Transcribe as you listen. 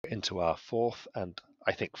into our fourth and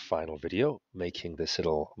I think final video, making this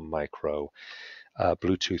little micro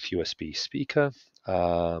Bluetooth USB speaker.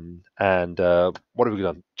 What have we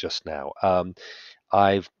done just now?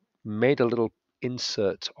 I've made a little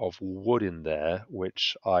insert of wood in there,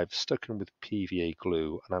 which I've stuck in with PVA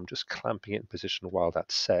glue, and I'm just clamping it in position while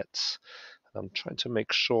that sets. And I'm trying to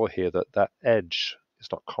make sure here that that edge is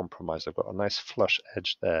not compromised. I've got a nice flush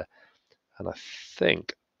edge there. And I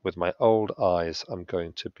think with my old eyes, I'm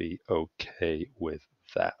going to be okay with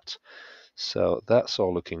that. So that's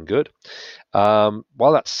all looking good.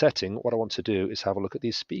 While that's setting, what I want to do is have a look at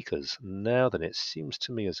these speakers. Now then, it seems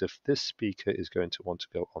to me as if this speaker is going to want to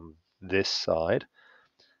go on this side.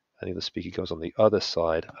 I think the speaker goes on the other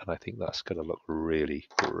side, and I think that's going to look really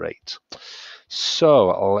great. So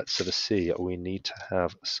let's sort of see. We need to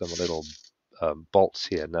have some little bolts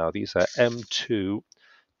here. Now, these are M2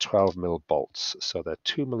 12mm bolts. So they're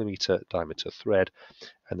 2mm diameter thread,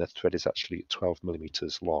 and the thread is actually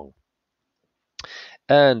 12mm long.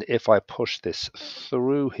 And if I push this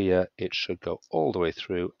through here, it should go all the way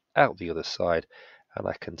through out the other side, and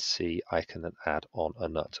I can see I can then add on a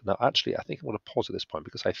nut. Now, actually, I think I'm going to pause at this point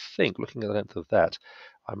because I think, looking at the length of that,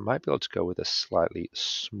 I might be able to go with a slightly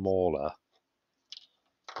smaller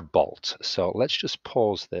bolt. So let's just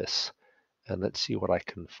pause this and let's see what I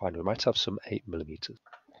can find. We might have some 8mm.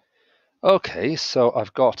 Okay, so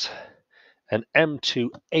I've got an M2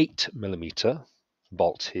 8mm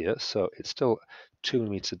bolt here, so it's still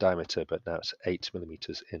 2mm diameter, but now it's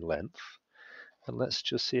 8mm in length. And let's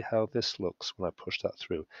just see how this looks when I push that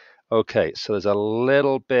through. Okay, so there's a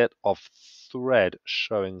little bit of thread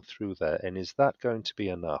showing through there, and is that going to be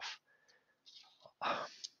enough?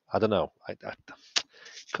 I don't know. It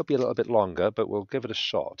could be a little bit longer, but we'll give it a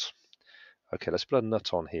shot. Okay, let's put a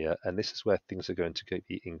nut on here, and this is where things are going to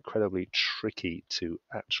be incredibly tricky to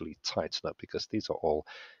actually tighten up, because these are all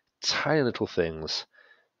tiny little things,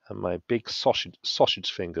 and my big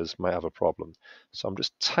sausage fingers might have a problem. So I'm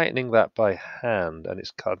just tightening that by hand, and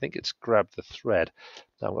I think it's grabbed the thread.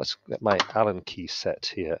 Now let's get my Allen key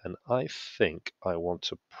set here, and I think I want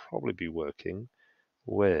to probably be working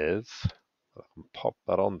with, I can pop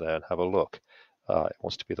that on there and have a look. It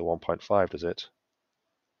wants to be the 1.5, does it?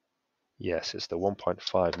 Yes, it's the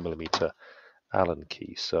 1.5mm Allen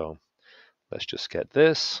key. So let's just get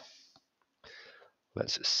this.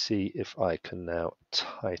 Let's see if I can now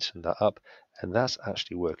tighten that up, and that's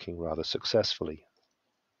actually working rather successfully.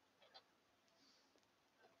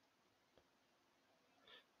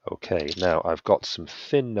 Okay, now I've got some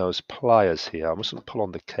thin nose pliers here. I mustn't pull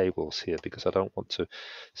on the cables here because I don't want to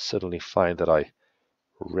suddenly find that I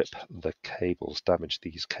rip the cables, damage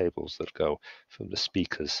these cables that go from the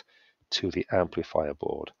speakers to the amplifier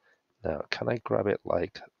board. Now, can I grab it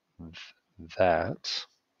like that?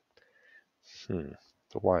 The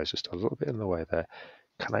wire is just a little bit in the way there.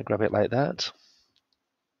 Can I grab it like that?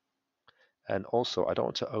 And also, I don't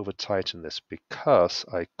want to over tighten this because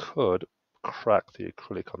I could crack the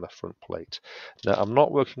acrylic on the front plate. Now, I'm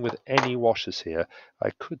not working with any washers here. I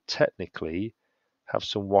could technically have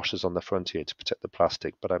some washers on the front here to protect the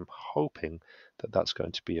plastic, but I'm hoping that that's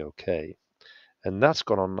going to be okay. And that's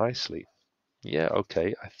gone on nicely. Yeah,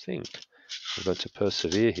 okay, I think I'm going to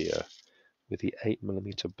persevere here with the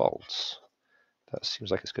 8mm bolts. That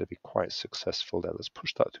seems like it's going to be quite successful there. Let's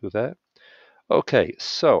push that through there. Okay,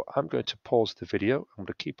 so I'm going to pause the video. I'm going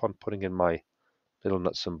to keep on putting in my little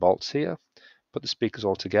nuts and bolts here, put the speakers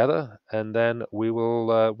all together, and then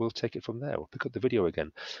we'll take it from there. We'll pick up the video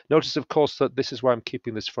again. Notice, of course, that this is why I'm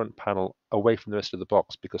keeping this front panel away from the rest of the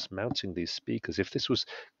box, because mounting these speakers, if this was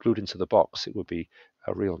glued into the box, it would be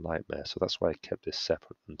a real nightmare. So that's why I kept this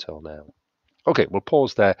separate until now. Okay, we'll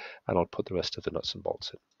pause there, and I'll put the rest of the nuts and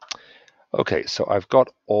bolts in. Okay, so I've got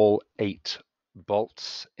all 8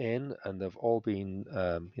 bolts in, and they've all been,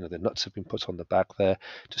 the nuts have been put on the back there.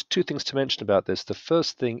 Just 2 things to mention about this. The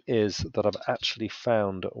first thing is that I've actually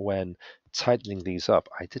found when tightening these up,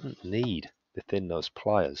 I didn't need the thin nose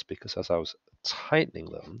pliers, because as I was tightening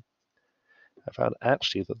them, I found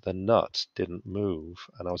actually that the nut didn't move,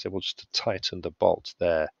 and I was able just to tighten the bolt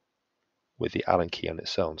there with the Allen key on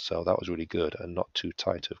its own. So that was really good, and not too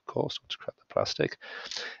tight, of course, to crack the plastic.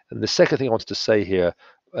 And the second thing I wanted to say here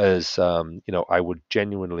is, I would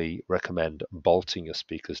genuinely recommend bolting your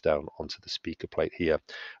speakers down onto the speaker plate here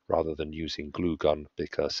rather than using glue gun,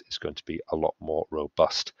 because it's going to be a lot more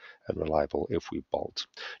robust and reliable if we bolt.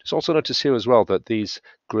 Just also notice here as well that these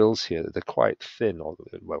grills here, they're quite thin, or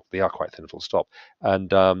well, they are quite thin, full stop, and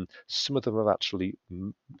some of them have actually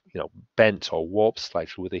bent or warped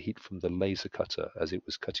slightly with the heat from the laser cutter as it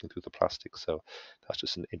was cutting through the plastic. So that's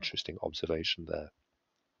just an interesting observation there.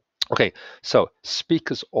 Okay, so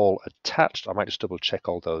speakers all attached. I might just double check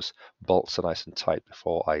all those bolts are nice and tight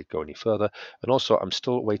before I go any further. And also I'm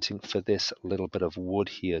still waiting for this little bit of wood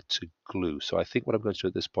here to glue. So I think what I'm going to do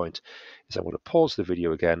at this point is I'm going to pause the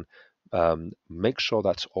video again, make sure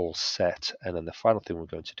that's all set. And then the final thing we're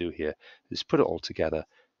going to do here is put it all together,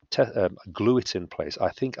 glue it in place.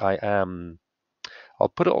 I think I'll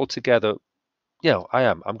put it all together. Yeah, I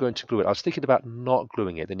am. I'm going to glue it. I was thinking about not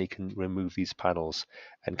gluing it, then you can remove these panels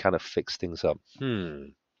and kind of fix things up.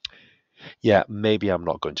 Yeah, maybe I'm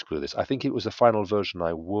not going to glue this. I think it was the final version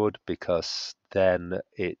I would, because then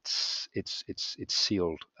it's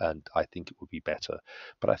sealed and I think it would be better.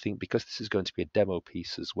 But I think because this is going to be a demo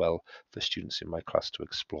piece as well for students in my class to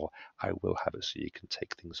explore, I will have it so you can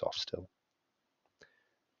take things off still.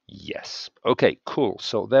 Yes. Okay, cool.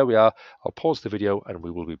 So there we are. I'll pause the video and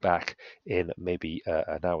we will be back in maybe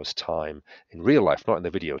an hour's time in real life, not in the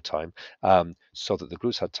video time, so that the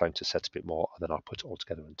glue's had time to set a bit more, and then I'll put it all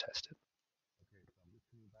together and test it. Okay, so I'm just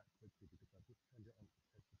coming back quickly because I've just turned it on to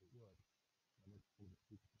test if it works. And it's all the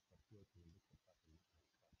speakers stopped working and look what's happened. That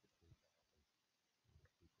now shows the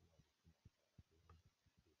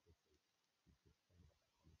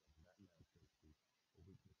weakness here. It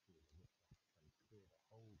looks like it's trying to clear the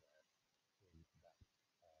hole there in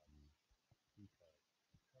that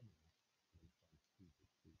speaker terminal and try and squeeze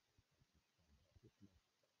it through.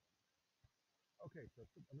 Okay, so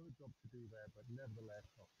another job to do there, but nevertheless,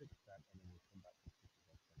 I'll fix that and then we'll come back and fix it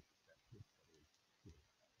off and set this in.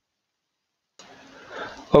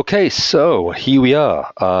 Okay, so here we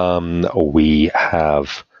are. We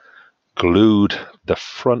have glued the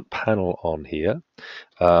front panel on here.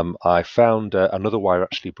 I found another wire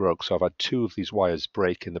actually broke, so I've had two of these wires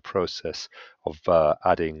break in the process of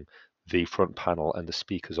adding the front panel and the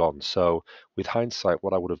speakers on. So with hindsight,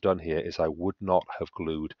 what I would have done here is I would not have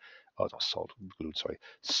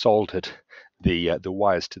soldered the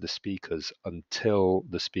wires to the speakers until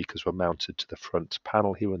the speakers were mounted to the front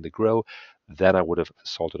panel here in the grill. Then I would have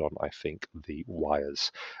soldered on, I think, the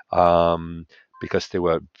wires. Because they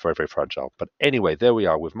were very, very fragile. But anyway, there we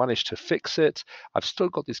are. We've managed to fix it. I've still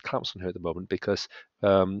got these clamps on here at the moment because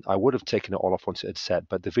I would have taken it all off once it had set,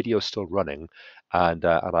 but the video is still running, and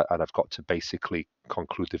I've got to basically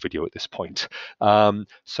conclude the video at this point.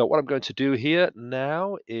 So what I'm going to do here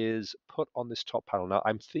now is put on this top panel. Now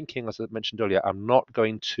I'm thinking, as I mentioned earlier, I'm not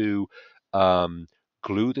going to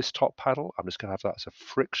glue this top panel. I'm just going to have that as a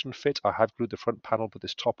friction fit. I have glued the front panel, but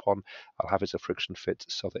this top one I'll have as a friction fit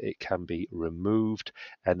so that it can be removed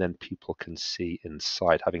and then people can see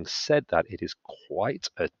inside. Having said that, it is quite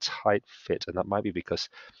a tight fit, and that might be because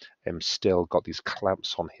I'm still got these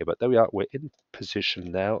clamps on here, but there we are. We're in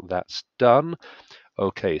position now. That's done.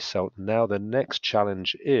 Okay, so now the next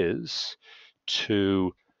challenge is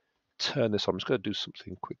to turn this on. I'm just going to do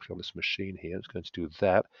something quickly on this machine here. I'm just going to do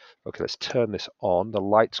that. Okay, let's turn this on. The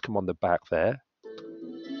lights come on the back there.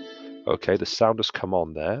 Okay, the sound has come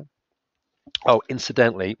on there. Oh,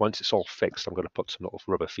 incidentally, once it's all fixed, I'm going to put some little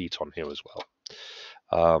rubber feet on here as well.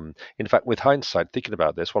 In fact, with hindsight, thinking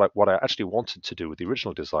about this, what I actually wanted to do with the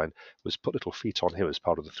original design was put little feet on here as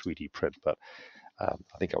part of the 3D print, but I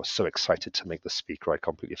think I was so excited to make the speaker, I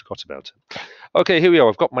completely forgot about it. Okay, here we are.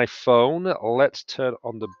 I've got my phone. Let's turn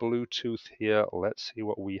on the Bluetooth here. Let's see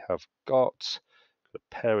what we have got.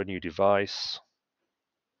 Pair a new device.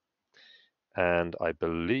 And I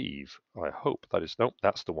believe, I hope that is, nope,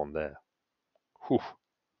 that's the one there. Whew.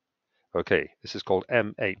 Okay, this is called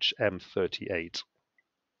MHM38.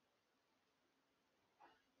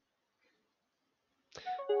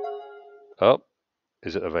 Oh,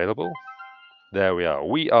 is it available? There we are.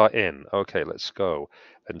 We are in. Okay, let's go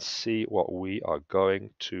and see what we are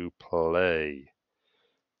going to play.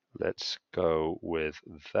 Let's go with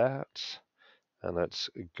that. And let's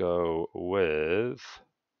go with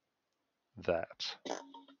that.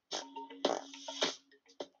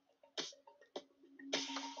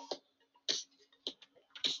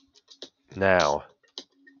 Now,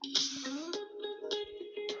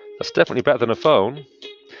 that's definitely better than a phone.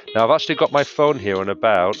 Now, I've actually got my phone here on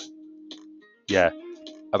about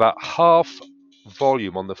half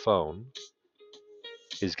volume on the phone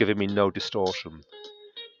is giving me no distortion.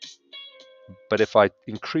 But if I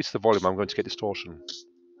increase the volume, I'm going to get distortion.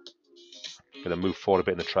 I'm going to move forward a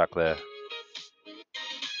bit in the track there.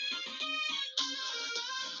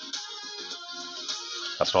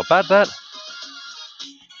 That's not bad, that.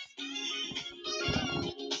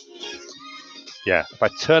 Yeah, if I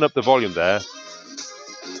turn up the volume there,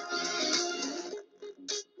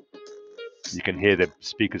 you can hear the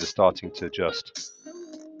speakers are starting to just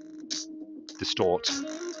distort.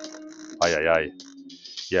 Aye, aye, aye.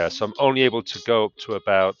 Yeah, so I'm only able to go up to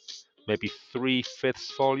about maybe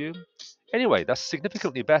 3/5 volume. Anyway, that's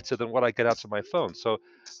significantly better than what I get out of my phone. So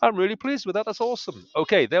I'm really pleased with that. That's awesome.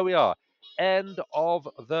 Okay, there we are. End of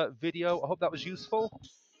the video. I hope that was useful,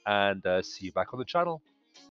 and see you back on the channel.